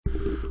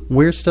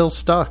We're still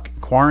stuck,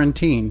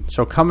 quarantined.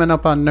 So coming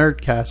up on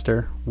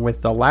Nerdcaster,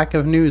 with the lack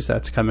of news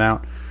that's come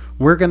out,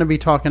 we're going to be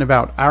talking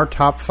about our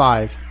top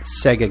 5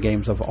 Sega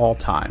games of all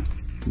time.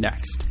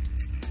 Next.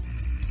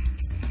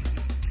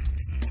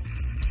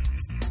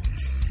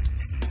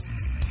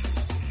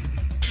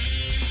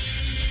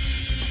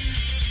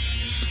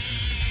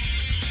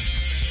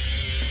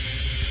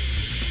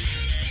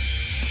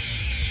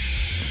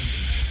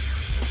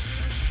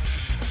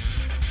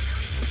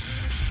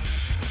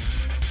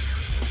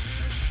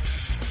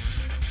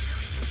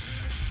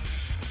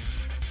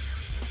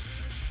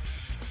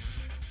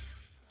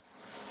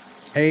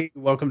 Hey,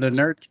 welcome to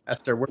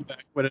Nerdcaster. We're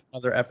back with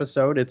another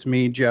episode. It's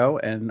me, Joe,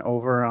 and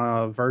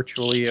over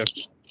virtually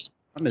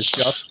is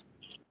Justin.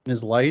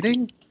 Is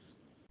lighting?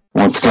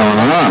 What's going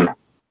on?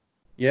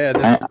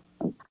 Yeah,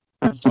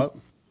 I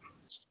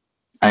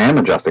am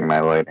adjusting my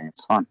lighting.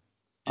 It's fun.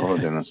 I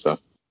love doing this stuff.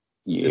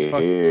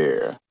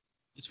 Yeah.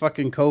 This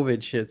fucking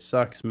COVID shit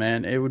sucks,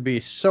 man. It would be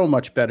so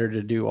much better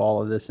to do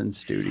all of this in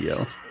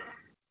studio.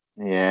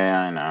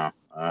 Yeah,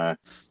 I know.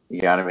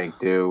 You gotta make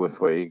do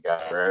with what you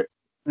got, right?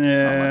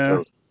 Yeah. Not much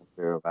else to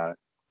do about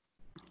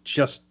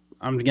it.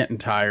 I'm getting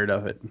tired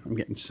of it. I'm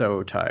getting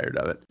so tired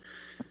of it.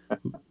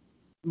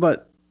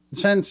 But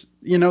since,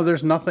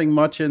 there's nothing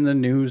much in the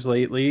news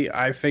lately,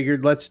 I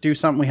figured let's do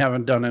something we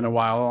haven't done in a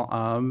while.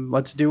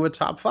 Let's do a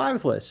top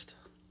 5 list.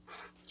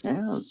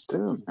 Yeah, let's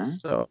do it, man.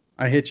 So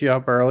I hit you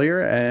up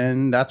earlier,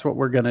 and that's what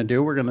we're going to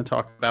do. We're going to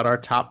talk about our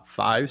top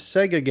 5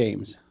 Sega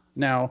games.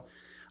 Now,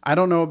 I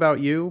don't know about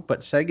you,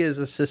 but Sega is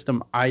a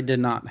system I did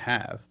not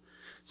have.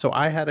 So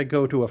I had to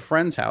go to a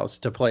friend's house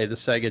to play the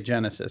Sega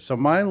Genesis. So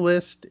my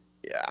list,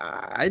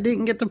 I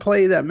didn't get to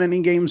play that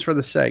many games for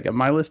the Sega.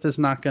 My list is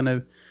not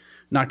gonna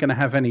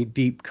have any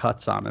deep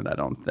cuts on it, I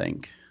don't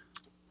think.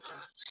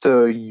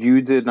 So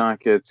you did not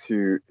get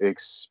to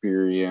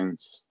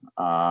experience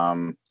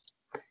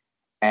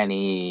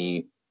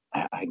any,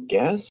 I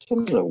guess, some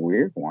of the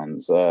weird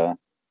ones. So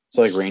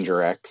like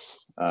Ranger X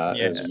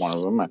is one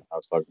of them. I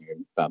was talking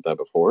about that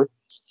before.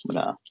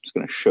 I'm just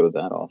going to show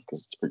that off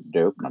because it's pretty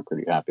dope, and I'm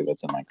pretty happy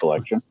that's in my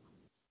collection.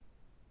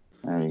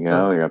 There you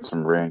go. We got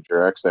some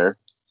Ranger X there.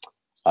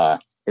 It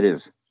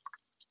is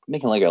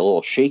making like a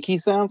little shaky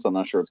sound, so I'm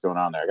not sure what's going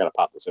on there. I got to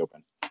pop this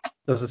open.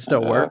 Does it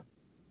still work?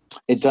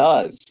 It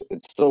does.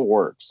 It still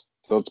works.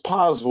 So it's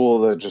possible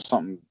that just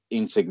something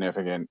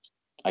insignificant,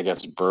 I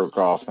guess, broke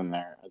off in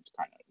there. It's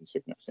kind of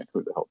insignificant.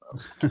 Who the hell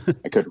knows?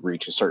 I could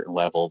reach a certain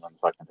level, then the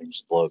fucking thing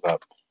just blows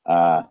up.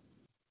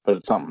 But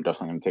it's something I'm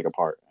definitely going to take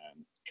apart and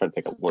try to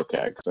take a look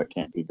at because that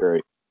can't be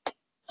great.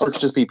 Or it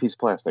could just be a piece of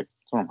plastic.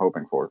 That's what I'm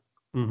hoping for.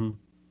 Mm-hmm.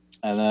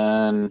 And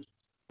then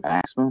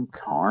Maximum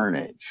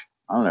Carnage.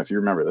 I don't know if you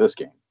remember this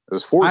game. It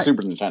was for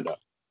Super Nintendo.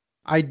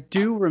 I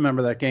do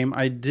remember that game.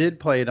 I did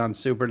play it on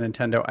Super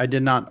Nintendo. I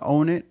did not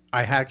own it.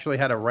 I actually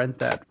had to rent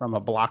that from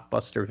a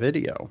Blockbuster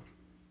Video.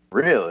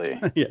 Really?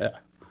 Yeah.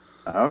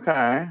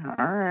 Okay.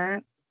 All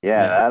right.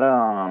 Yeah, that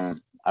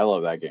I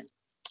love that game.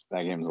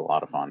 That game's a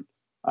lot of fun.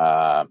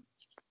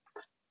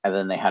 And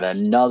then they had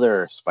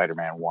another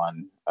Spider-Man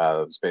one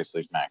that was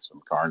basically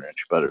Maximum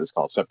Carnage, but it was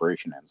called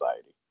Separation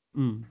Anxiety.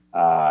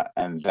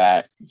 And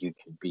that you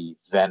could be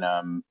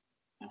Venom,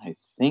 I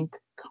think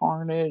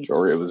Carnage,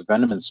 or it was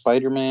Venom and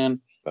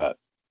Spider-Man, but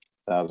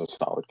that was a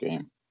solid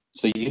game.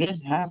 So you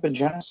didn't have a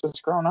Genesis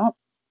growing up?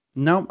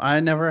 Nope,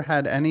 I never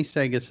had any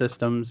Sega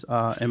systems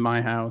in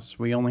my house.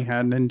 We only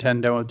had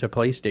Nintendo to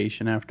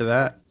PlayStation after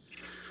that.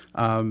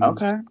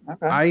 Okay.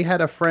 I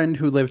had a friend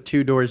who lived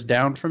 2 doors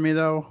down from me,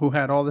 though, who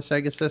had all the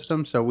Sega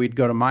systems. So we'd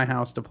go to my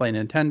house to play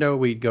Nintendo.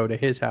 We'd go to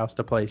his house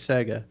to play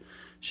Sega.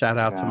 Shout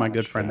out to my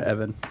good friend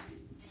Evan.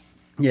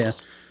 Yeah.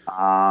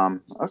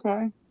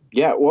 Okay.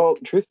 Yeah, well,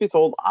 truth be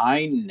told,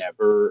 I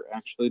never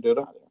actually did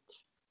either.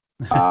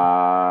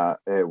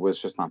 It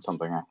was just not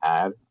something I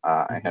had.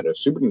 I had a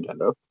Super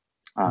Nintendo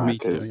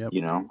because,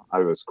 I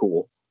was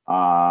cool.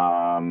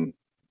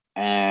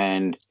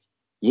 And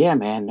yeah,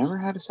 man, never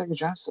had a Sega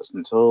Genesis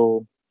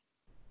until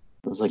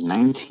it was like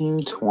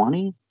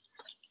 1920.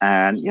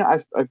 And yeah,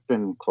 I've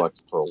been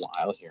collecting for a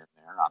while here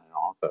and there, on and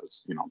off. I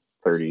was,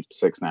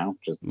 36 now,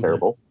 which is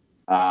terrible.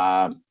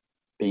 But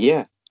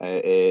yeah,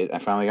 I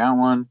finally got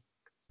one.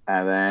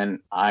 And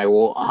then I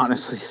will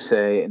honestly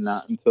say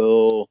not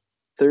until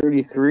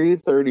 33,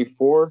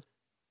 34,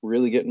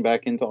 really getting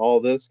back into all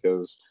this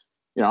because,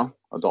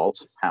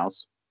 adults,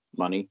 house,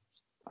 money,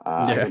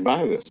 I can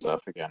buy this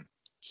stuff again.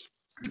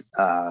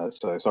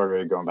 So I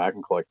started going back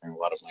and collecting a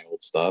lot of my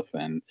old stuff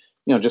and,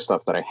 just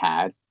stuff that I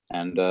had.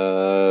 And,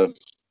 I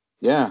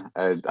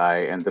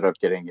ended up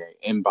getting an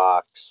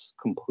inbox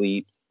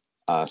complete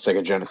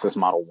Sega Genesis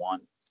Model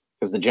 1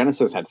 because the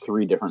Genesis had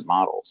 3 different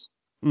models.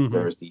 Mm-hmm.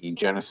 There's the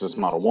Genesis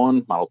Model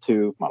 1, Model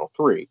 2, Model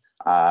 3.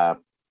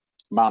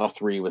 Model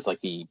 3 was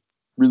like the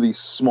really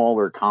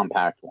smaller,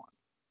 compact one.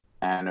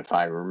 And if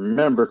I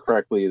remember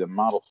correctly, the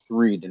Model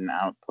 3 didn't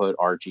output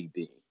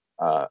RGB,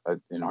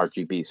 an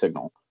RGB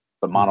signal.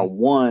 But Model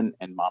 1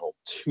 and Model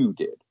 2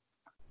 did.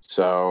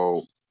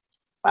 So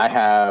I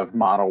have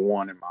Model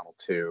 1 and Model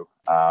 2.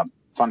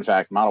 fun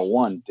fact, Model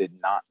 1 did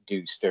not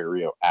do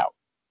stereo out.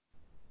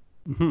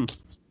 Mm-hmm.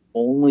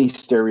 Only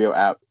stereo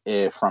out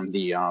from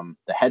the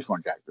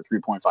headphone jack, the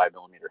 3.5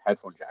 millimeter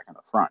headphone jack in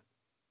the front.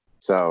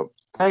 So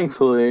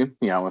thankfully,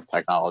 with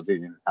technology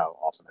and how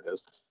awesome it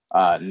is,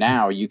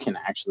 now you can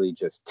actually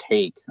just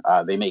take,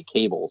 they make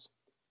cables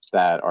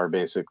that are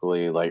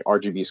basically like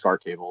RGB SCAR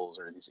cables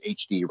or these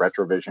HD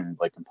Retrovision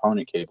like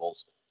component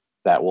cables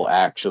that will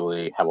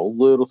actually have a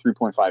little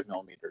 3.5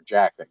 millimeter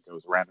jack that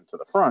goes around into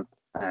the front,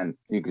 and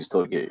you can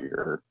still get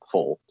your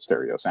full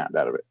stereo sound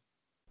out of it.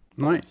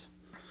 Nice.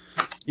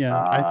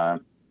 Yeah.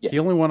 The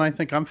only one I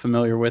think I'm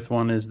familiar with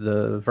one is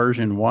the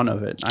version 1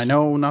 of it. I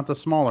know not the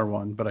smaller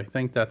one, but I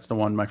think that's the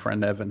one my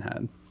friend Evan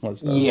had.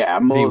 Was the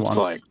most V1.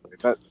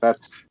 likely.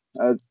 That's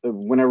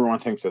when everyone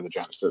thinks of the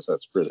Genesis,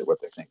 that's really what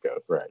they think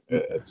of, right?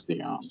 It's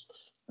the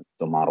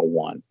Model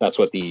 1. That's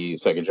what the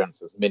Sega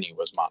Genesis Mini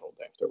was modeled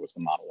after, was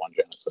the Model 1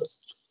 Genesis.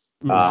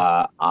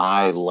 Mm.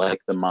 I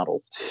like the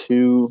Model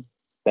 2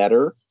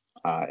 better.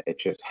 It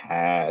just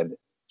had,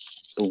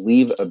 I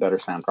believe, a better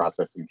sound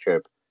processing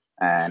chip,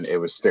 and it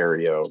was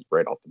stereo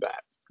right off the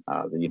bat.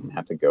 You didn't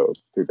have to go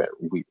through that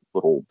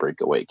little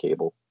breakaway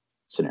cable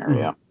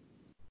scenario.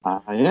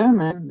 Yeah,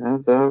 man,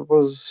 that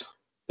was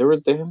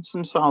they had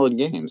some solid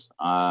games.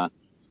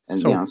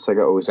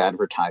 Sega always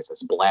advertised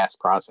as blast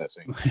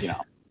processing. You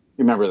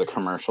remember the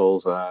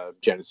commercials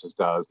Genesis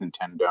does,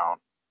 Nintendo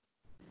don't.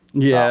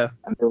 Yeah,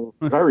 and they were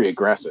very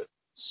aggressive,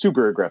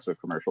 super aggressive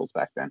commercials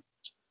back then.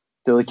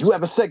 They're like, "You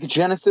have a Sega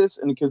Genesis?"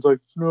 And the kid's like,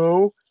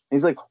 "No." And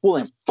he's like, "Well,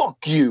 then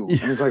fuck you." And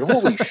he's like,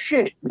 "Holy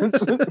shit."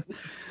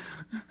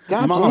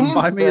 God Mom, damn,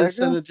 buy me a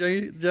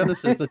Sega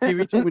Genesis. The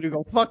TV told me to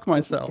go fuck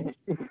myself.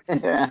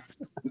 Yeah.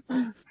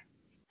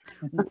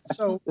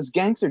 So this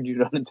gangster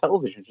dude on the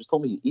television just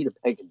told me to eat a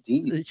bag of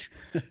D.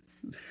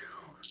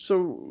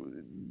 So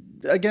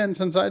again,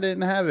 since I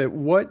didn't have it,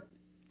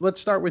 let's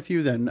start with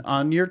you then.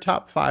 On your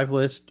top 5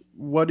 list,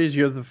 what is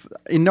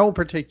in no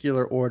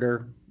particular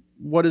order,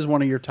 what is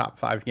one of your top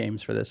 5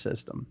 games for this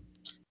system?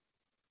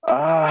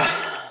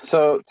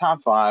 So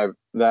top 5,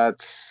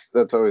 that's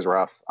always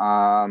rough.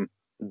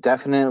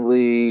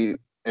 Definitely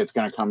it's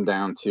going to come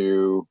down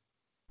to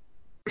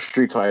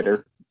Street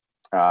Fighter.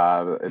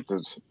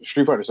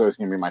 Street Fighter is always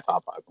going to be my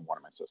top 5 in one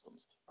of my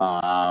systems.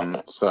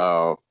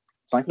 So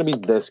it's not going to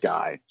be this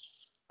guy,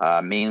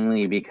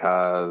 mainly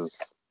because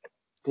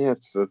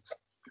it's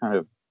kind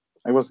of,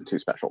 it wasn't too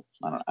special.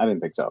 I didn't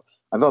think so.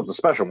 I thought the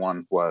special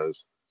one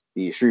was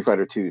the Street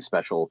Fighter 2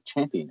 Special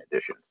Champion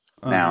Edition.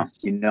 Now,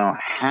 you know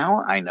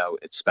how I know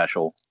it's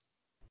special?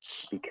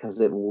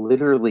 Because it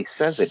literally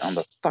says it on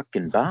the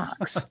fucking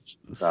box.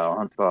 So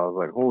I was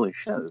like, holy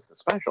shit, this is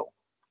special.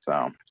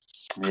 So,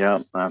 yeah,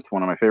 that's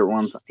one of my favorite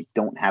ones. I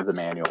don't have the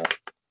manual.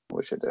 I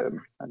wish I did.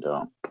 I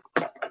don't.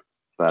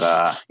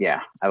 But,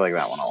 yeah, I like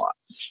that one a lot.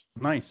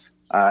 Nice.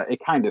 It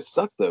kind of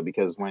sucked, though,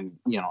 because when,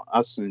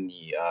 us in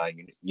the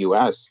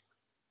U.S.,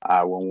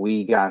 when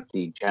we got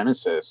the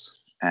Genesis,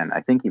 and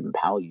I think even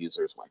PAL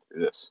users went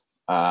through this,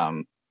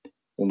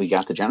 when we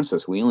got the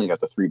Genesis, we only got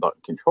the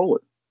 3-button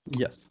controller.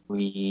 Yes.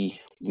 We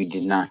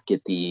did not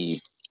get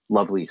the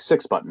lovely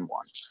 6-button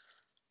one.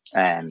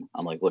 And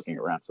I'm like looking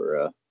around for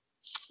a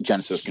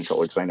Genesis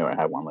controller because I know I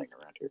have one laying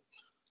around here.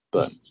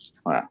 But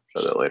I'll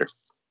show that later.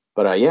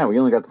 But yeah, we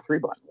only got the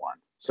 3-button one.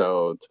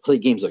 So to play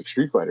games like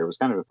Street Fighter was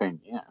kind of a pain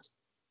in the ass.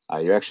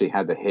 You actually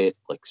had to hit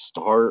like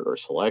start or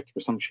select or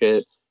some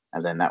shit.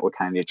 And then that would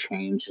kind of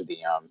change the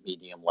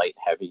medium, light,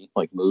 heavy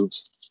like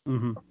moves.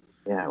 Mm-hmm.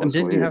 Yeah, and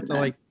didn't you have to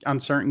like on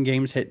certain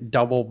games hit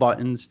double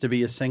buttons to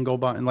be a single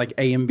button, like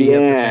A and B at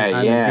the same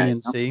time, and B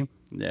and C?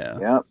 Yeah.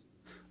 Yep.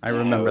 I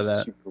remember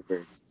that. Super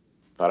weird.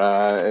 But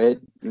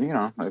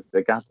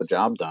it got the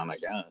job done. I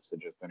guess it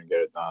just didn't get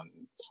it done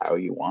how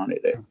you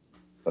wanted it.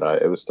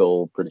 But it was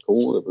still pretty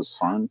cool. It was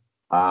fun.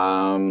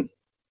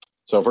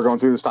 So if we're going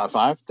through this top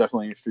 5,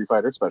 definitely Street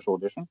Fighter Special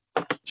Edition.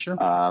 Sure.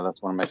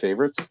 That's one of my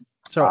favorites.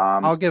 So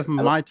I'll give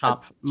my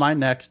top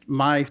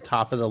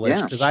of the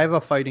list because I have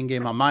a fighting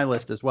game on my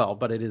list as well,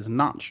 but it is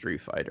not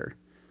Street Fighter.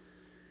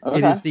 Okay.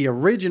 It is the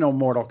original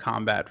Mortal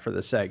Kombat for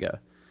the Sega.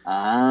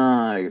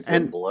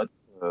 And Blood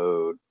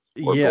Code.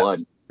 Or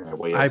yes,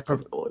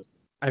 Blood.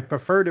 I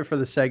preferred it for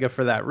the Sega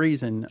for that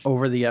reason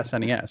over the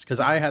SNES because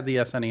I had the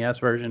SNES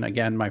version.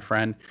 Again, my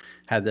friend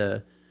had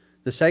the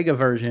Sega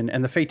version,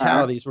 and the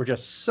fatalities were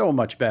just so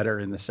much better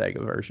in the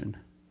Sega version.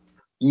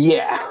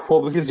 Yeah,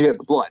 well, because you have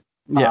the blood.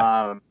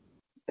 Yeah.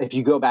 If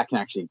you go back and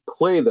actually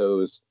play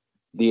those,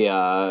 the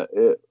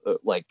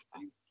like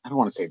I don't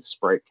want to say the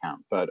sprite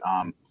count, but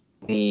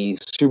the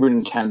Super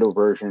Nintendo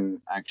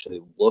version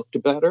actually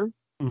looked better.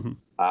 Mm-hmm.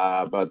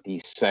 But the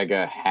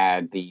Sega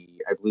had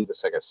I believe the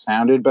Sega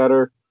sounded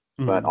better,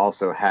 but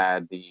also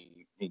had the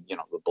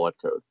blood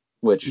code.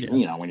 Which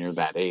when you're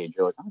that age,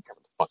 you're like, I don't care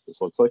what the fuck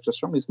this looks like. Just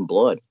show me some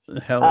blood.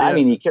 Hell yeah. I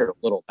mean, you cared a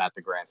little about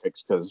the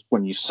graphics because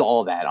when you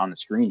saw that on the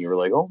screen, you were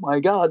like, oh my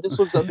god, this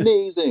looks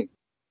amazing.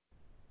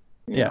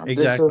 Exactly.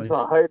 This is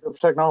the height of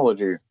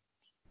technology.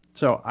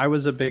 So I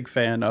was a big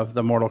fan of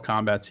the Mortal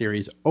Kombat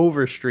series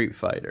over Street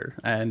Fighter,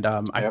 and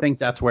I think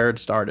that's where it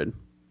started.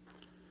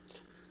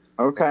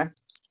 Okay,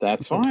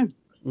 that's So fine.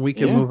 we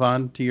can Yeah. move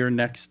on to your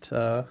next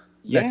game.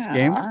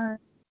 All right.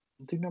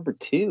 I'll do number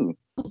two.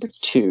 Number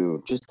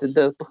two. Just did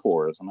that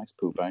before. It was a nice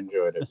poop. I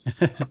enjoyed it.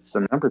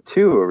 So number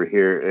two over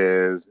here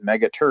is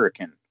Mega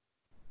Turrican.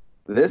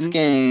 This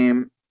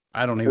game,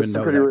 I don't this even is a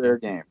know pretty that rare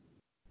game.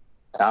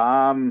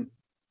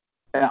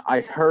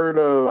 I heard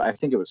of, I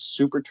think it was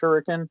Super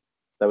Turrican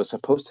that was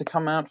supposed to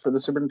come out for the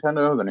Super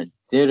Nintendo, then it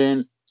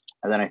didn't.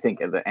 And then I think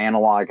the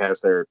Analog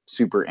has their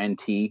Super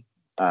NT,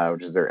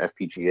 which is their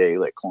FPGA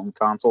like clone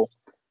console.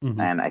 Mhm.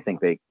 And I think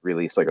they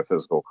released like a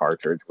physical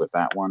cartridge with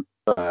that one.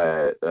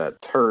 But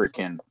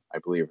Turrican, I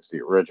believe, was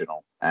the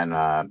original.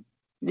 And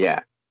yeah,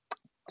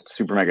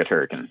 Super Mega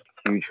Turrican.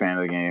 Huge fan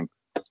of the game.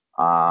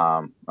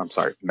 I'm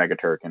sorry, Mega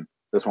Turrican.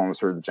 This one was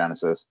for the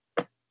Genesis.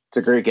 It's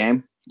a great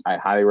game. I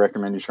highly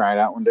recommend you try it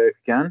out one day if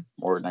you can,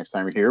 or next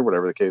time you're here,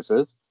 whatever the case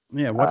is.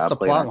 Yeah, what's the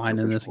Play it plot on line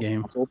your in this virtual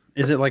game? console.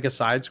 Is it like a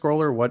side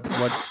scroller? What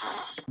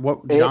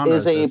It genre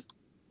is is this?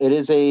 it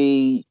is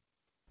a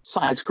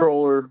side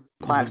scroller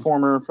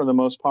platformer for the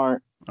most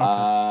part.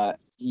 Okay.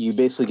 You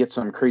basically get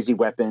some crazy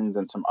weapons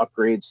and some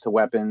upgrades to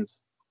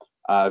weapons.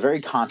 Very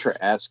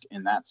Contra-esque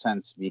in that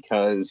sense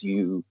because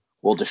you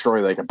will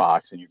destroy like a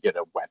box and you get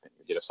a weapon.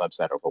 You get a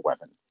subset of a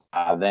weapon.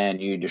 Then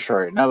you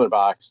destroy another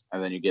box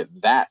and then you get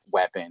that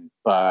weapon,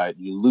 but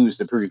you lose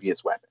the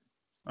previous weapon.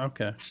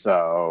 Okay.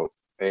 So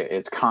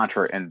it's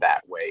Contra in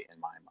that way, in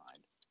my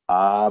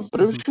mind.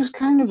 But it was just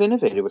kind of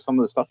innovative with some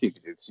of the stuff you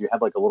could do. So you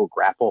had like a little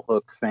grapple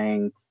hook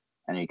thing,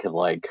 and you could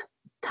like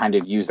kind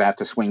of use that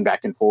to swing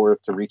back and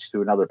forth to reach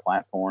to another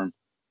platform.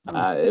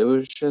 It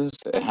was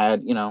just, it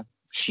had,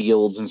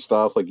 shields and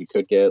stuff like you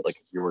could get, like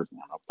if you were,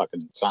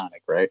 fucking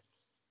Sonic, right?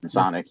 In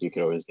Sonic, you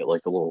could always get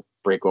like the little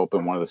break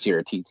open one of the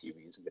CRT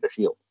TVs and get a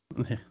shield.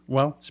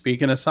 Well,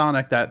 speaking of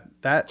Sonic,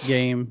 that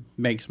game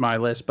makes my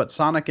list. But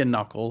Sonic and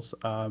Knuckles,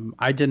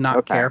 I did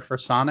not care for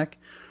Sonic,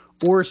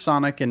 or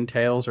Sonic and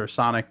Tails, or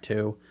Sonic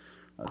 2.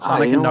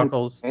 Sonic and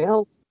Knuckles.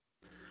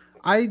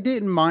 I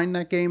didn't mind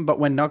that game, but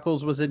when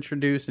Knuckles was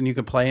introduced and you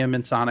could play him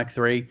in Sonic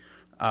 3,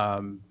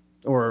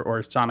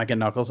 or Sonic and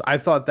Knuckles, I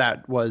thought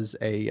that was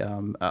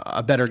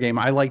a better game.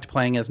 I liked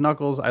playing as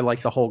Knuckles. I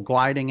liked the whole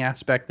gliding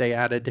aspect they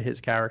added to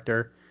his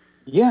character.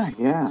 Yeah.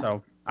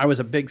 So I was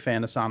a big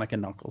fan of Sonic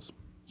and Knuckles.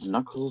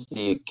 Knuckles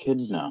the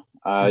Echidna.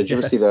 Did you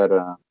ever see that?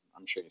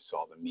 I'm sure you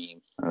saw the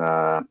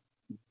meme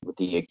with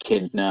the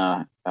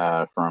Echidna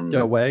from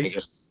The Way.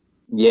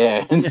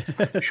 Yeah,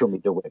 show me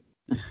the way.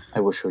 I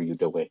will show you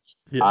the way.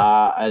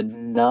 Yeah.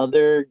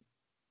 Another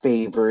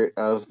favorite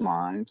of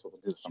mine. So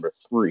this is number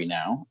 3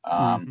 now.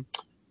 I'm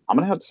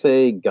gonna have to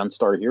say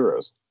Gunstar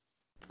Heroes.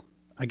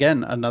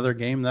 Again, another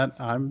game that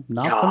I'm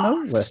not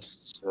familiar with.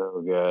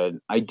 So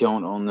good. I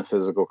don't own the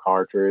physical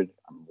cartridge.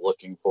 I'm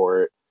looking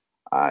for it.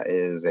 It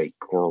is a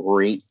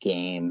great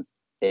game.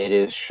 It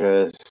is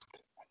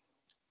just,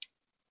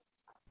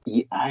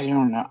 I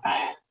don't know.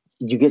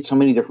 You get so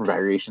many different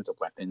variations of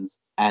weapons,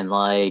 and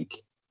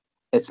like,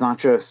 it's not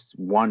just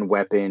one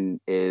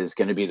weapon is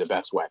going to be the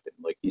best weapon.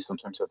 Like, you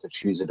sometimes have to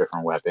choose a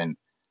different weapon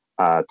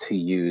to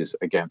use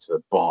against a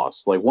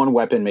boss. Like, one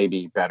weapon may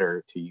be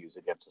better to use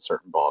against a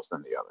certain boss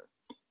than the other.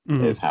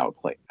 Is how it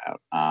played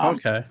out.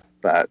 Okay.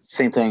 But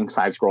same thing,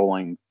 side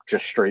scrolling,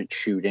 just straight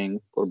shooting,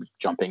 a little bit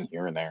jumping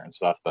here and there and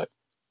stuff. But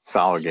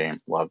solid game,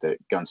 loved it.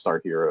 Gunstar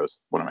Heroes,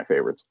 one of my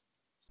favorites.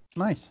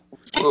 Nice.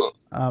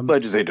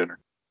 Glad you say dinner.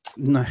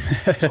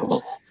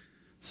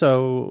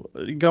 So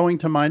going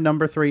to my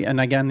number 3, and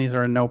again, these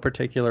are in no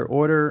particular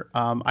order.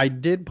 I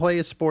did play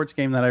a sports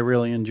game that I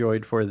really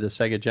enjoyed for the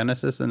Sega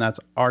Genesis, and that's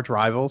Arch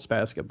Rivals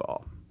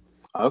Basketball.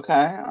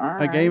 Okay, all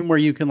right. A game where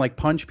you can like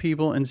punch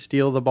people and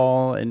steal the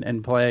ball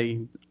and play.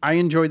 I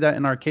enjoyed that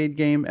in arcade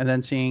game, and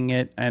then seeing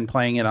it and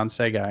playing it on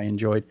Sega, I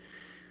enjoyed.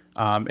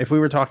 If we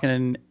were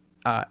talking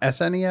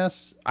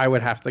SNES, I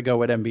would have to go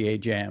with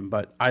NBA Jam,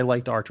 but I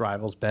liked Arch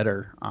Rivals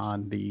better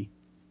on the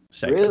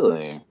Sega.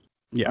 Really?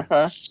 Yeah.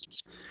 Okay.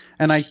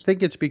 And I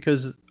think it's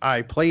because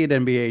I played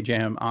NBA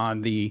Jam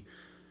on the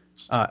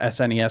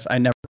SNES. I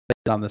never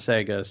played it on the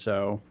Sega,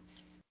 so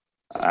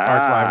Arch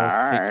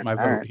Rivals takes my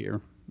vote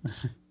here.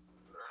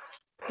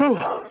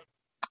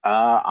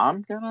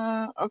 I'm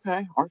gonna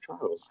Arch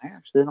Rivals. I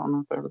actually don't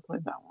know if I ever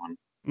played that one.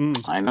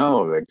 I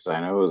know because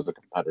I know it was the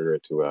competitor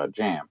to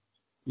Jam.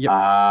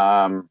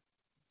 Yep.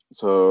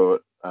 So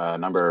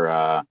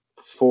number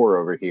 4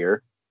 over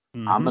here.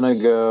 I'm gonna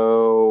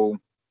go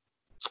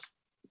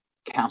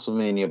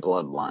Castlevania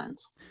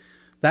Bloodlines.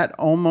 That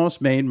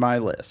almost made my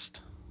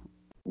list.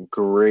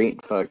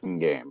 Great fucking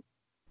game.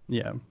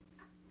 Yeah.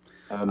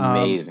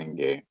 Amazing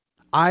game.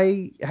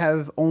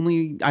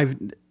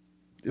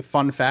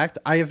 Fun fact,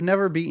 I have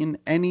never beaten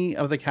any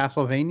of the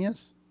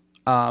Castlevanias.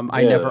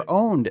 I never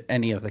owned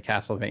any of the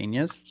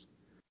Castlevanias.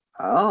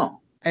 Oh.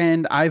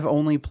 And I've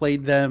only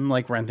played them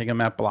like renting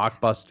them at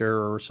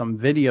Blockbuster or some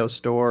video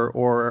store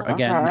or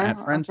again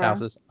at friends'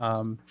 houses.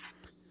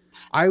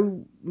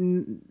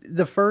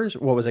 The first,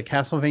 what was it,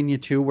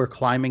 Castlevania 2, where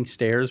climbing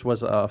stairs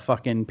was a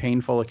fucking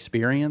painful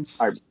experience.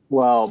 So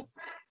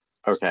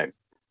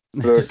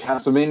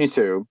Castlevania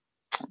 2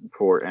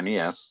 for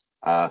NES.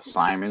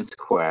 Simon's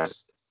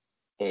Quest,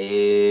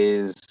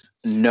 is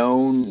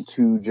known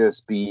to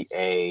just be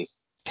a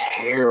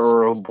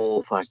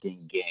terrible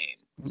fucking game.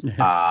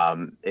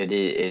 It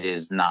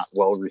is not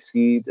well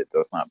received. It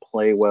does not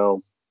play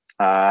well.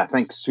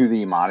 Thanks to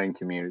the modding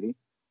community,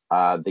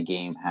 the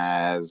game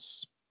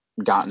has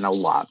gotten a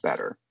lot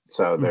better.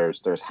 So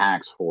there's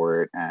hacks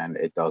for it, and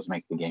it does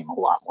make the game a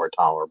lot more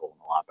tolerable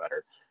and a lot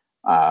better.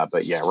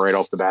 But yeah, right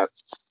off the bat,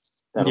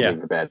 that'll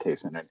leave a bad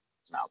taste in it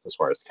mouth as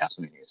far as the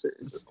Castlevania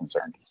series is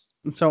concerned.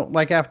 So,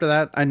 like, after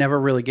that, I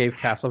never really gave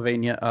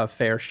Castlevania a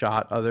fair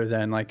shot other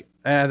than, like,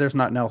 there's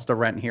nothing else to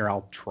rent here.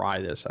 I'll try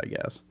this, I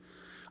guess.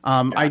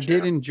 Gotcha. I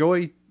did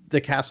enjoy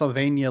the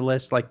Castlevania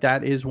list. Like,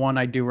 that is one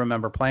I do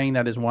remember playing.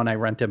 That is one I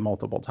rented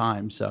multiple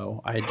times.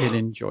 So, I did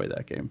enjoy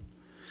that game.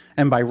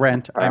 And by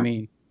rent, I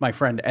mean, my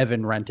friend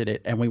Evan rented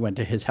it, and we went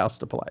to his house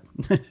to play.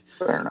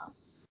 Fair enough.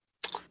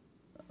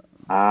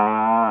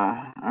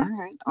 All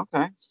right.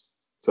 Okay.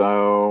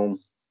 So...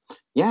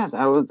 yeah,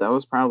 that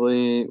was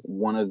probably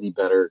one of the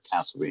better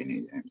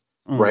Castlevania games.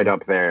 Right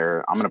up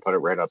there. I'm gonna put it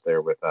right up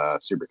there with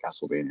Super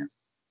Castlevania.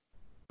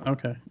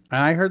 Okay.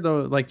 And I heard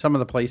some of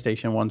the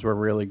PlayStation ones were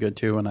really good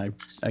too, and I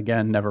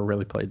never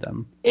really played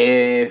them.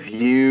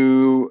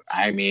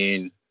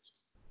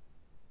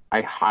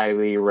 I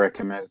highly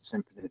recommend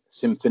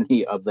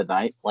Symphony of the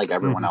Night, like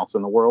everyone else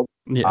in the world.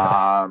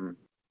 Yeah.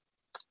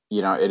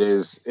 It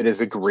is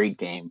a great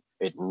game.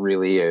 It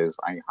really is.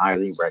 I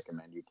highly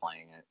recommend you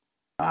playing it.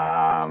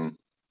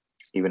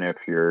 Even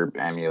if you're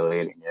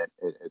emulating it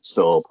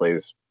still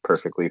plays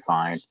perfectly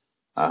fine.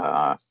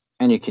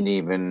 And you can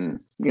even,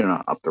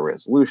 up the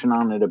resolution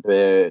on it a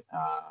bit,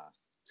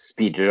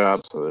 speed it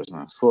up so there's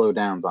no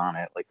slowdowns on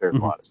it. Like, there's a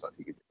lot of stuff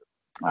you can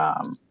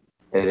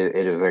do.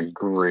 It is a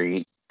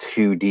great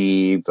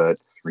 2D but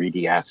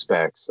 3D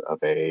aspects of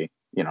a,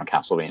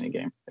 Castlevania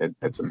game.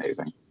 It's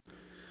amazing.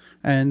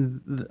 And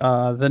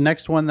the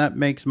next one that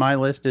makes my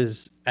list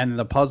is in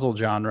the puzzle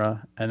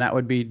genre, and that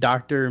would be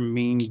Dr.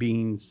 Mean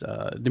Bean's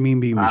The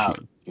Mean Bean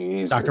Machine.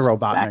 Jesus. Dr.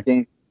 Robotnik.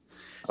 Dude,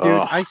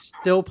 I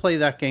still play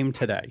that game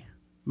today.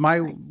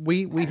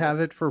 We have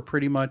it for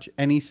pretty much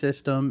any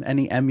system,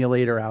 any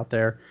emulator out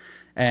there,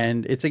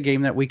 and it's a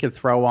game that we could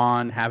throw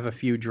on, have a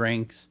few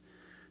drinks,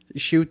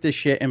 shoot the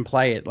shit, and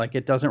play it. Like,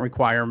 it doesn't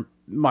require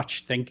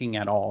much thinking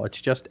at all. It's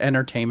just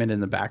entertainment in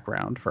the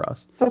background for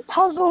us. It's a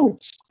puzzle.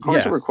 Of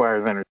course, it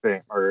requires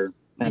entertainment or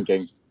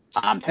thinking.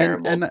 I'm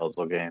terrible at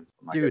puzzle games.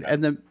 Dude,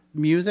 and the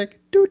music.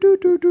 It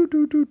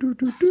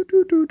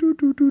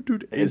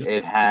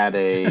had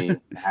a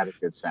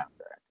good soundtrack.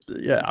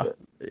 Yeah,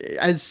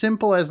 as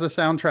simple as the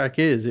soundtrack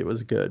is, it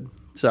was good.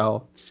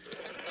 So,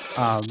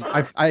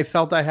 I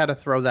felt I had to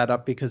throw that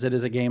up because it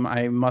is a game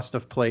I must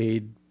have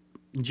played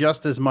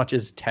just as much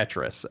as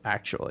Tetris,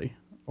 actually.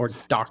 Or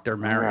Dr.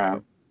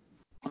 Mario.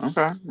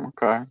 Okay.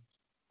 All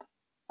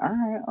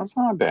right. That's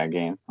not a bad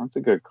game. That's a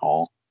good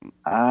call.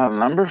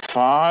 Number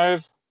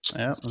 5.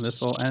 Yeah, and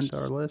this will end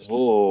our list.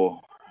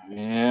 Oh,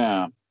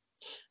 yeah.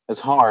 It's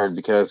hard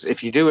because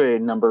if you do a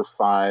number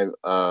 5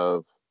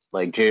 of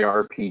like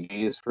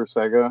JRPGs for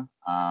Sega,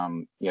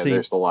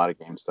 there's a lot of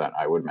games that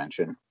I would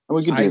mention. And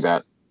we could do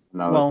that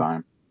another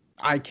time.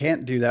 I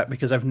can't do that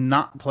because I've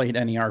not played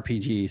any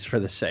RPGs for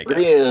the Sega.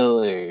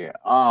 Really?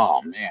 Oh,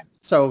 man.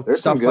 So there's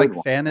stuff like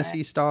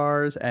Phantasy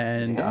Stars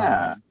and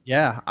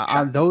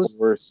those.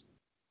 Force.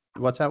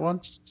 What's that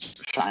one?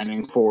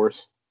 Shining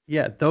Force.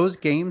 Yeah, those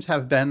games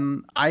have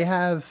been. I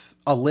have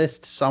a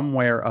list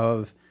somewhere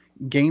of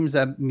games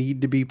that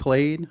need to be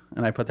played,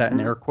 and I put that in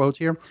air quotes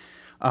here.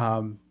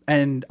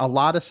 And a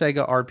lot of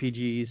Sega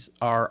RPGs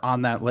are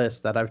on that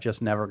list that I've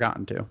just never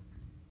gotten to.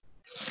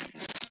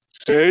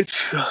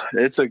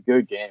 It's a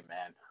good game,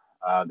 man.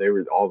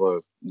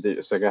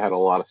 Sega had a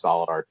lot of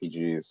solid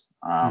RPGs.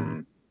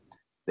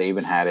 They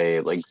even had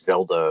a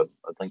Zelda,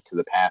 A Link to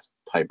the Past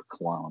type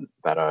clone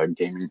that a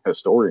gaming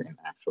historian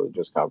actually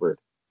just covered.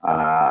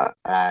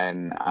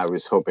 And I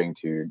was hoping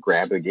to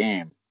grab the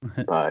game,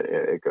 but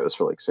it goes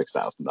for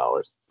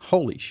 $6,000.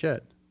 Holy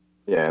shit!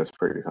 Yeah, it's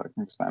pretty fucking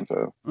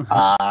expensive.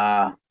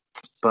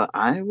 But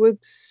I would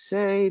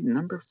say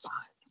number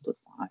 5.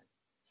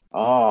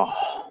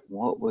 Oh,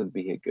 what would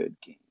be a good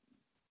game?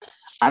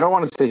 I don't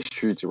want to say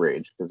Streets of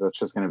Rage because that's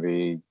just going to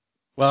be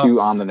too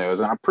on the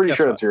nose, and I'm pretty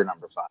sure it's your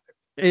number 5.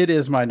 It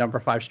is my number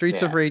 5,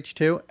 Streets of Rage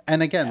 2.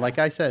 And again, like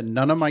I said,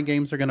 none of my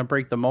games are going to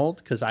break the mold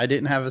because I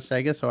didn't have a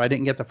Sega, so I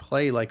didn't get to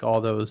play like all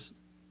those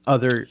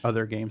other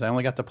games. I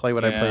only got to play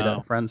what I played at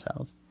a friend's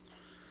house.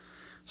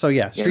 So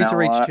yeah, Streets of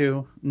Rage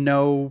 2,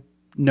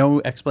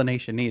 no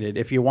explanation needed.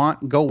 If you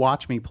want, go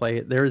watch me play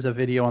it. There is a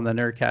video on the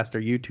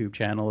Nerdcaster YouTube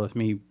channel of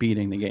me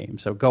beating the game,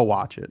 so go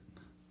watch it.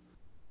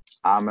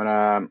 I'm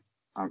gonna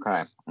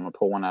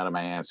pull one out of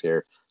my ass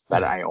here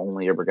that I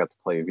only ever got to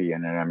play via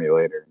an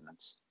emulator, and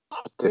that's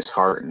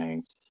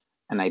disheartening.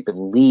 And I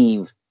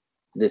believe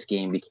this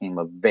game became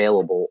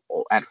available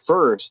at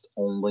first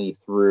only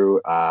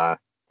through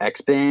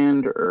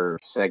X-Band or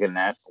Sega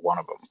Net, one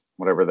of them,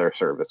 whatever their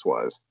service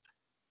was.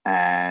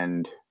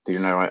 And do you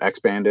know what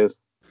X-Band is?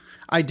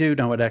 I do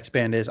know what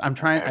X-Band is. I'm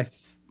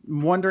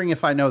wondering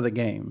if I know the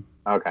game.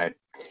 Okay.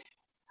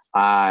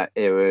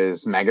 It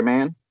was Mega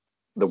Man,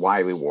 The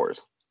Wily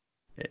Wars.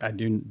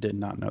 Did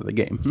not know the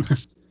game.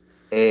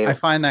 I It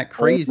find that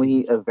crazy.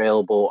 only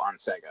available on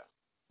Sega.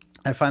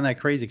 I find that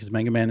crazy because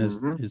Mega Man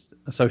Mm-hmm. is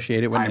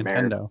associated with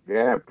Nintendo.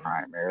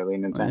 Primarily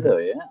Yeah.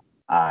 Nintendo,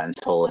 yeah.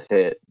 Until it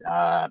hit,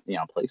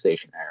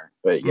 PlayStation era.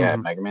 But yeah,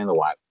 Hmm. Mega Man the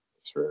Wild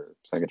for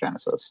Sega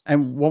Genesis.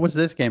 And what was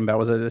this game about?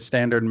 Was it a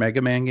standard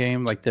Mega Man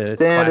game, like the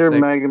Standard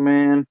classic? Mega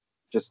Man,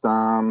 just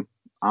on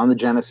the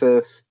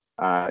Genesis.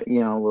 A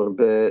little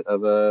bit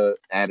of a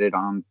added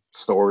on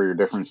story or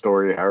different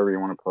story, however you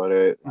want to put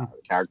it. Mm.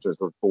 The characters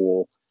were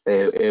cool.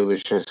 It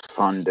was just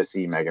fun to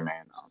see Mega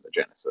Man on the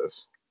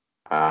Genesis.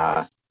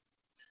 Uh,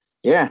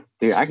 Yeah,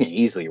 dude, I can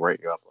easily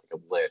write you up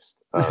like a list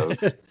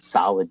of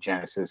solid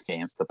Genesis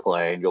games to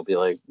play, and you'll be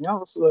like,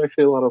 this is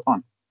actually a lot of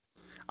fun.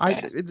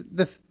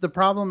 The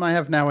problem I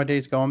have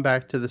nowadays, going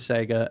back to the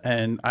Sega,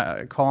 and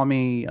call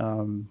me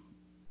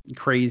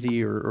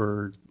crazy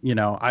or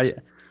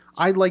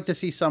I'd like to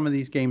see some of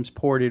these games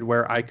ported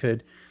where I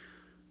could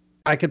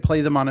play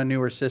them on a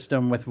newer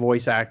system with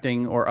voice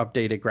acting or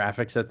updated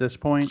graphics at this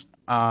point.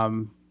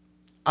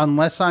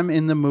 Unless I'm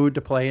in the mood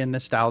to play a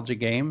nostalgia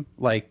game,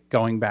 like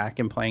going back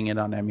and playing it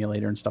on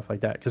emulator and stuff like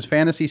that. Because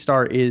Phantasy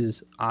Star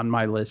is on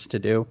my list to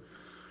do.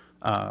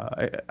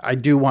 I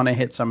do want to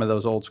hit some of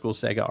those old school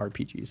Sega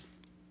RPGs.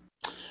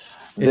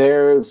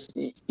 There's,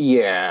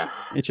 yeah,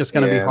 It's just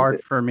going to be yeah.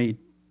 hard for me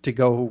to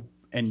go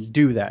and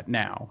do that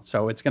now.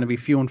 So it's going to be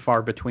few and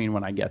far between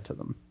when I get to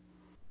them.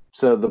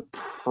 So the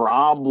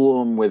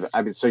problem with,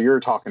 so you're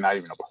talking not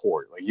even a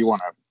port, like you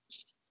want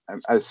to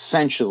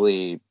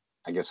essentially,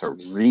 I guess, a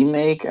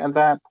remake at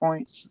that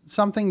point,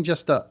 Something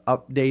just to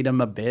update them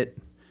a bit.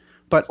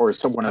 But or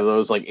some one of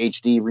those like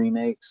HD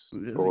remakes,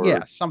 yeah,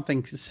 or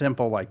something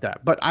simple like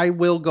that. But I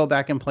will go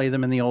back and play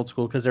them in the old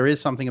school because there is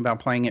something about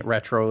playing it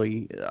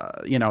retroly,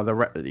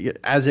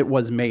 as it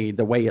was made,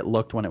 the way it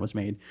looked when it was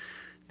made.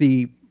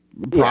 The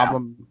yeah,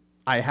 problem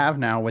I have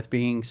now with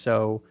being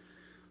so,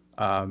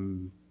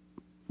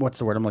 what's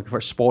the word I'm looking for?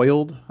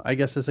 Spoiled, I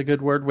guess is a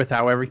good word, with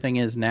how everything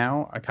is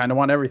now. I kind of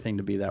want everything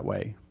to be that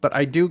way. But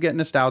I do get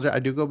nostalgia. I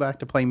do go back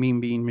to play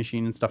Mean Bean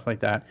Machine and stuff like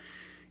that.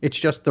 It's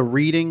just the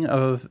reading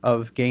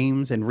of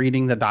games and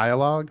reading the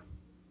dialogue.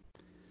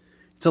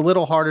 It's a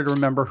little harder to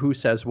remember who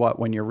says what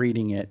when you're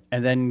reading it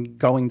and then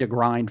going to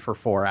grind for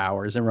 4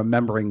 hours and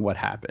remembering what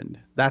happened.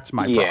 That's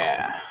my problem.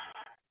 yeah.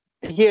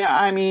 Yeah,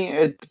 I mean,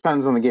 it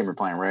depends on the game you're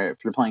playing, right? If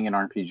you're playing an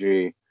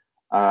RPG,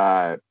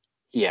 uh,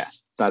 yeah,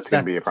 that's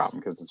going to That be a problem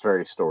because it's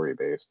very story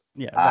based.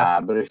 yeah,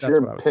 that's But if that's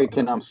you're what I was talking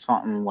picking about. up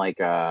something like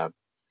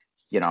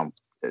you know,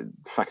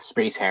 fuck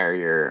Space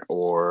Harrier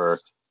or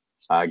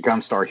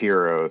Gunstar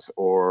Heroes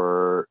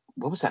or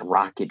what was that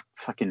rocket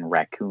fucking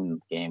raccoon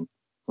game? It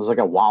was like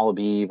a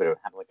wallaby, but it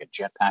had like a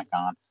jetpack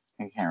on.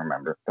 I can't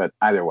remember, but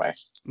either way,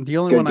 The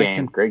only good one I game,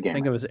 can great game.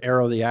 think of is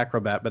Arrow the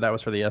Acrobat, but that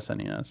was for the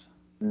SNES.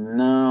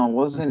 No, it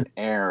wasn't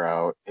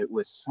Arrow. It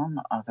was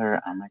some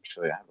other. I have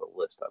a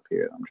list up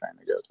here that I'm trying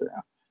to go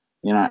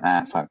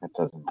through. Fuck, it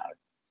doesn't matter.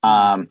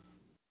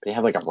 But he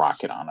had like a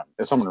rocket on him.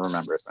 If someone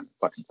remembers, then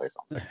fucking say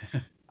something.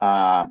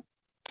 Uh,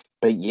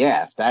 but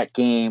yeah, that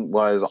game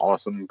was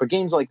awesome. But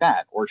games like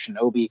that, or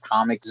Shinobi,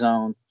 Comic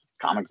Zone.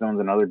 Comic Zone's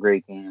another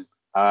great game.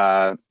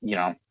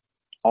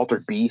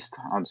 Altered Beast.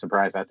 I'm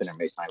surprised that didn't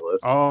make my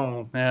list.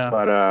 Oh yeah,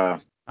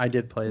 But I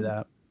did play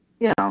that.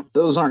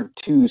 those aren't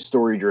too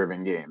story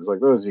driven games. Like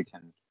those you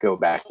can go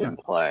back Yeah, and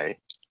play.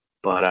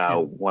 But yeah.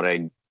 what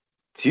I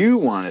do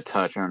want to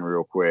touch on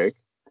real quick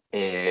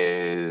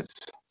is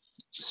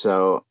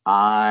so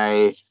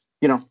I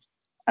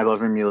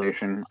love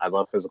emulation. I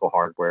love physical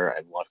hardware.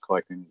 I love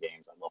collecting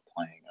games. I love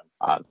playing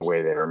them the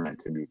way they are meant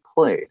to be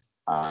played.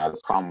 The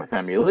problem with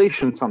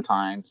emulation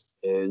sometimes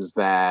is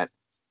that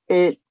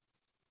it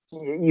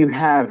you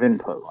have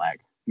input lag.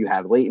 You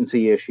have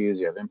latency issues.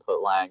 You have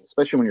input lag,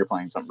 especially when you're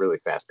playing something really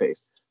fast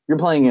paced. You're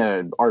playing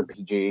an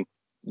RPG.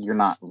 You're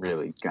not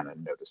really gonna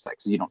notice that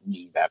because you don't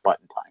need that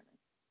button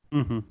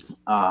Mm-hmm.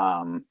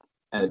 timing.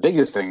 And the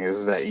biggest thing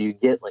is that you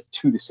get like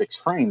 2 to 6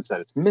 frames that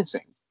it's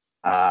missing,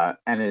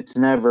 and it's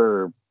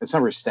never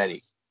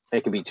steady.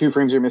 It could be 2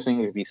 frames you're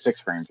missing. It could be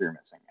 6 frames you're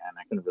missing, and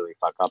that can really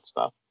fuck up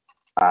stuff.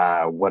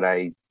 What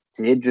I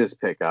did just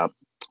pick up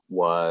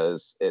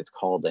was it's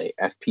called a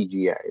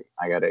FPGA.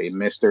 I got a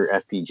Mister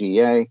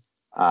FPGA.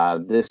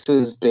 This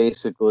is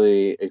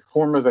basically a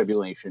form of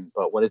emulation,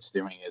 but what it's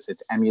doing is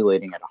it's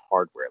emulating at a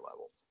hardware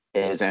level.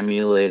 It is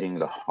emulating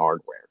the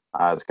hardware.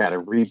 It's got a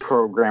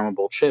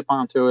reprogrammable chip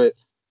onto it.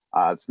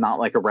 It's not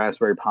like a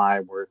Raspberry Pi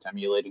where it's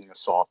emulating the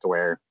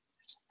software,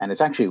 and it's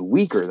actually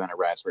weaker than a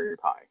Raspberry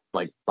Pi,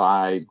 like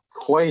by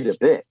quite a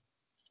bit.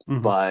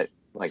 Mm-hmm. But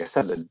like I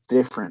said, the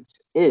difference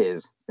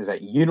is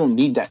that you don't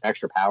need that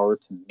extra power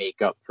to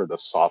make up for the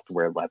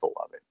software level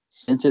of it.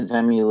 Since it's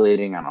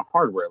emulating on a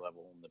hardware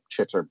level and the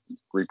chips are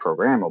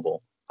reprogrammable,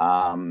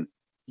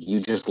 you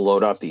just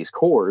load up these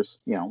cores,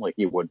 like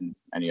you would in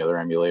any other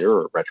emulator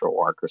or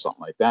RetroArch or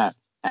something like that,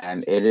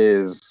 and it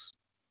is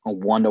a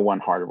 1-to-1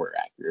 hardware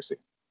accuracy.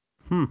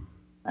 Hmm.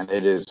 And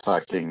it is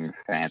fucking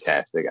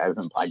fantastic.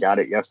 I got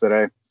it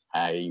yesterday.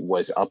 I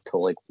was up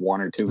till like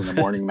 1 or 2 in the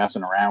morning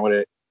messing around with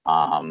it.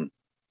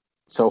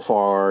 So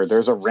far,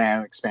 there's a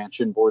RAM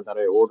expansion board that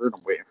I ordered.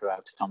 I'm waiting for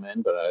that to come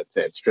in, but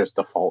it's just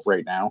default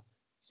right now.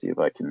 See if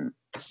I can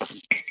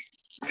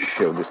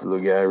show this little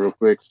guy real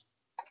quick.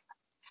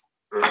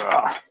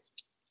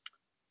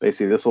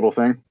 Basically, this little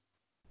thing.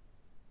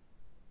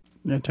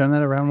 Yeah, turn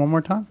that around one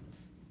more time.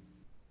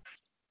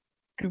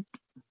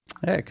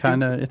 Yeah,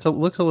 it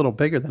looks a little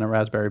bigger than a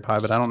Raspberry Pi,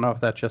 but I don't know if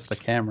that's just the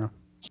camera.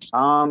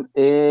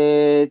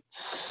 It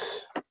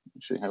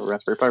actually have a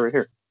Raspberry Pi right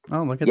here.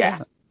 Oh, look at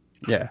that.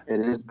 Yeah, it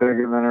is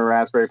bigger than a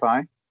Raspberry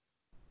Pi.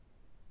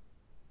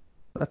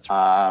 That's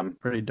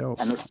pretty dope.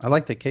 I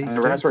like the case. And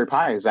the Raspberry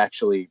Pi is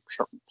actually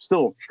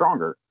still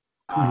stronger.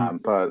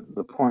 But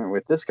the point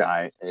with this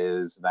guy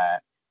is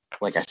that,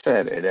 like I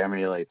said, it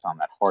emulates on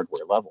that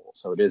hardware level,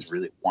 so it is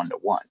really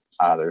 1-to-1.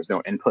 There's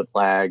no input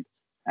lag,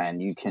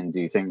 and you can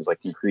do things like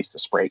increase the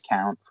sprite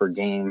count for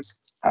games.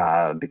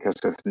 Because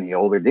in the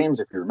older games,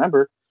 if you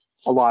remember,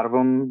 a lot of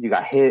them you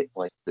got hit,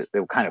 like they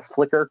would kind of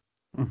flicker,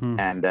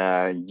 and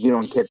you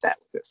don't get that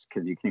with this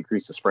because you can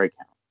increase the sprite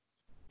count.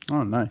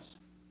 Oh, nice.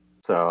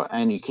 So,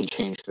 and you can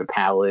change the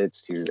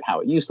palettes to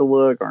how it used to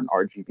look, or an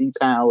RGB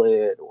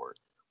palette, or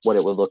what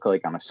it would look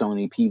like on a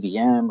Sony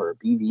PVM or a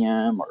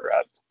BVM or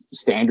a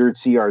standard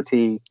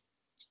CRT.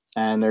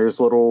 And there's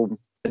little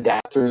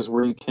adapters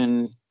where you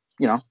can,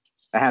 it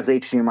has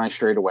HDMI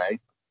straight away,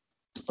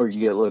 or you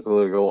get a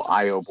little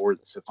I/O board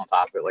that sits on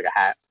top of it like a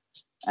hat,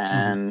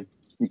 and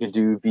you can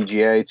do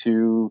VGA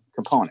to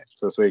component,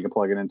 so you can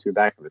plug it into the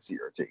back of the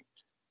CRT.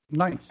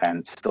 Nice.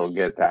 And still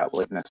get that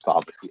like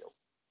nostalgia feel.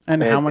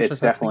 And how much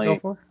does that thing go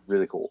for?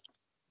 Really cool.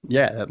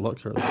 Yeah, that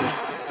looks really cool.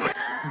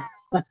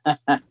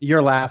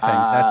 You're laughing.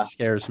 That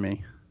scares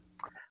me.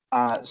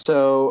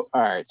 So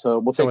all right. So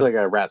we'll take like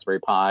a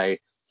Raspberry Pi.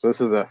 So this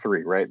is a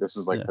 3, right? This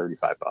is like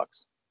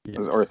 $35.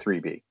 Yeah. Or a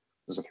 3B.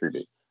 This is a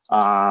 3B.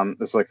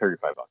 This is like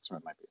 $35. Or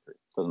it might be a 3.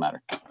 Doesn't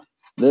matter.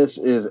 This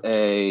is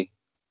a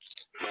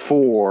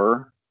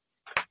 4.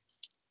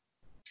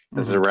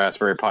 This is a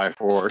Raspberry Pi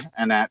 4,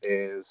 and that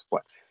is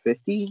what,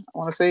 50? I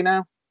want to say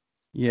now.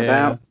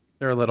 Yeah,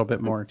 they're a little bit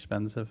more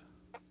expensive.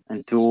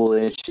 And dual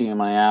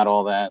HDMI out,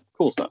 all that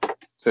cool stuff.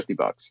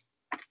 $50.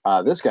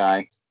 This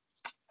guy,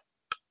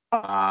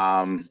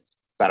 about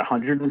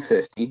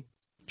 150.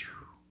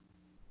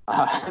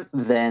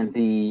 Then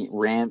the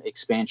RAM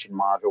expansion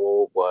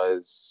module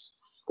was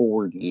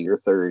 40 or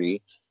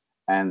 30,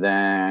 and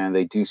then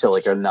they do sell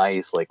like a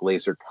nice like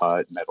laser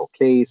cut metal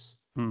case.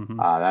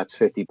 That's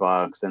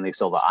 $50. Then they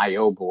sell the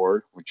I/O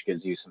board, which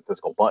gives you some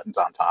physical buttons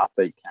on top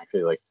that you can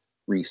actually like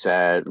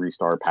reset,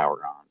 restart,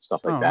 power on,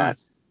 stuff like that.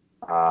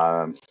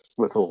 Nice.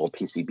 With a little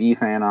PCB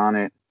fan on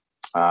it.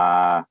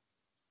 I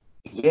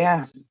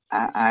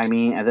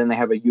mean, and then they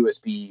have a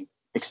USB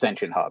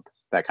extension hub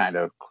that kind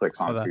of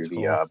clicks onto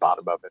the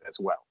bottom of it as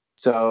well.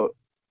 So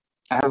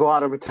it has a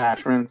lot of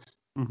attachments.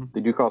 They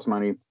do cost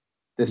money.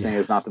 This thing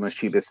is not the most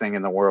cheapest thing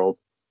in the world,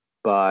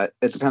 but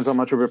it depends how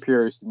much of a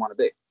purist you want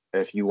to be.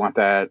 If you want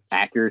that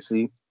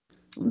accuracy,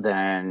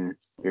 then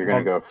you're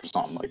going to go for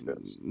something like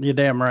this. You're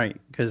damn right,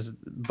 because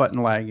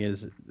button lag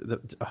is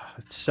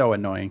it's so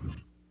annoying.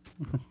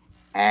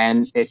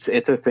 And it's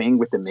a thing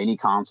with the mini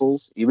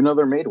consoles, even though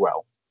they're made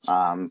well,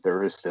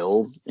 there is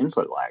still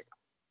input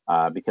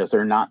lag because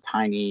they're not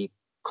tiny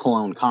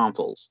clone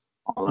consoles.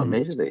 Although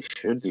maybe they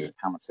should be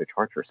how much they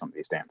charge for some of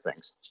these damn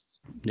things.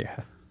 Yeah.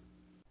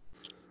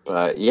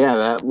 But yeah,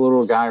 that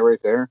little guy right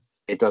there,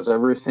 it does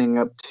everything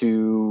up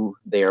to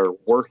they are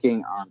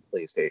working on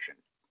PlayStation.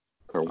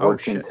 They're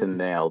working to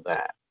nail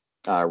that.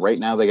 Right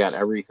now, they got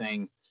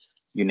everything,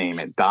 you name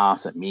it,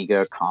 DOS,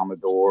 Amiga,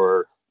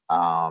 Commodore,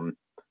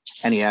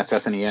 NES,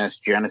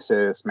 SNES,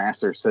 Genesis,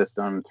 Master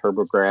System,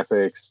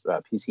 TurboGrafx,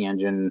 PC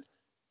Engine,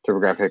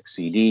 TurboGrafx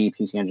CD,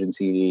 PC Engine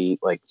CD,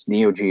 like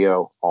Neo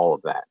Geo, all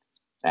of that.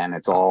 And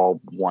it's all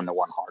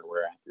 1-to-1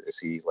 hardware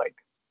accuracy. Like,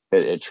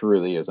 it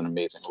truly is an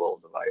amazing little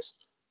device.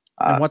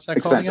 And what's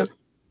that called again?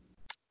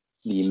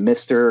 The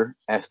Mr.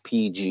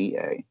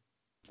 FPGA.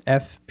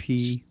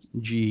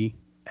 FPGA.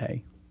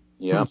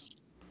 Yep.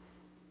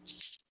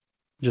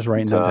 Just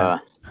writing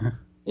that down.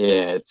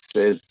 Yeah,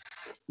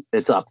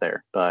 it's up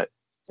there, but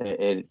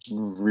it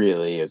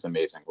really is an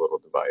amazing little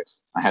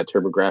device. I had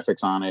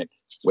TurboGrafx on it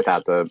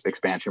without the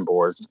expansion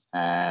board,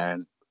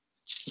 and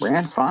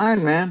ran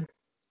fine, man.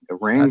 It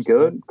ran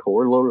good.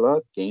 Core loaded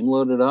up, game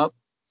loaded up.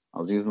 I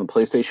was using the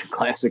PlayStation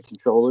Classic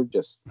controller.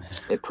 Just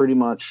it pretty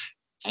much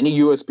any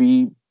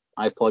USB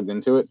I've plugged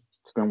into it,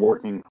 it's been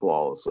working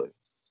flawlessly.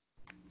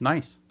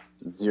 Nice.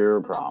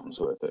 Zero problems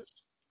with it.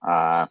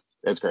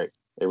 It's great.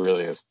 It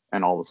really is.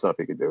 And all the stuff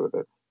you could do with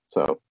it.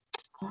 So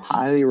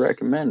highly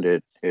recommend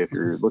it if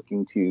you're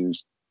looking to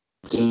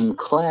game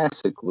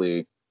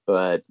classically,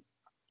 but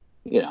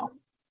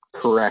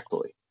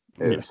correctly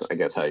is I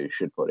guess how you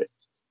should put it.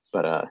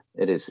 But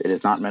it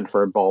is not meant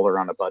for a baller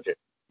on a budget.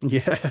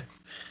 Yeah.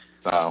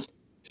 So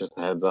just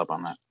a heads up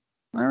on that.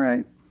 All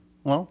right.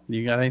 Well,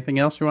 you got anything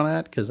else you want to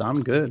add? Because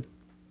I'm good.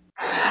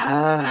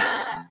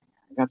 I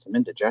got some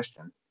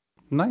indigestion.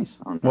 Nice.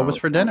 What was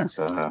for dinner?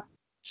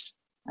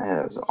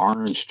 Has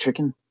orange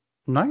chicken.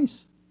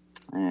 Nice.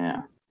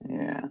 Yeah,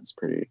 it's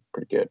pretty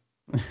good.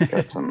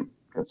 Got some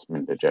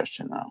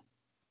indigestion now.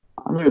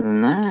 Other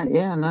than that,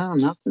 yeah, no,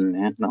 nothing,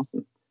 man,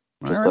 nothing.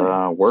 Just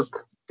right.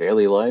 Work,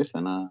 daily life,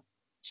 and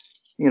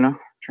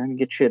trying to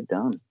get shit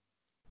done.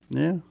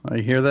 Yeah, I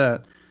hear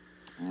that.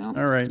 Yeah.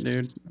 All right,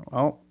 dude.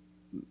 Well,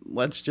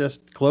 let's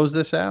just close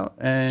this out,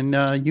 and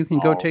you can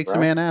go All take some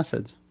right.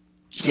 antacids.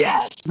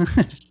 Yes.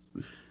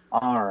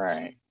 All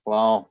right.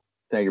 Well,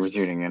 thank you for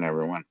tuning in,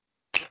 everyone.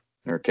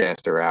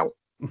 Nerdcaster out.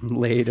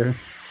 Later.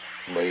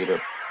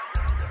 Later.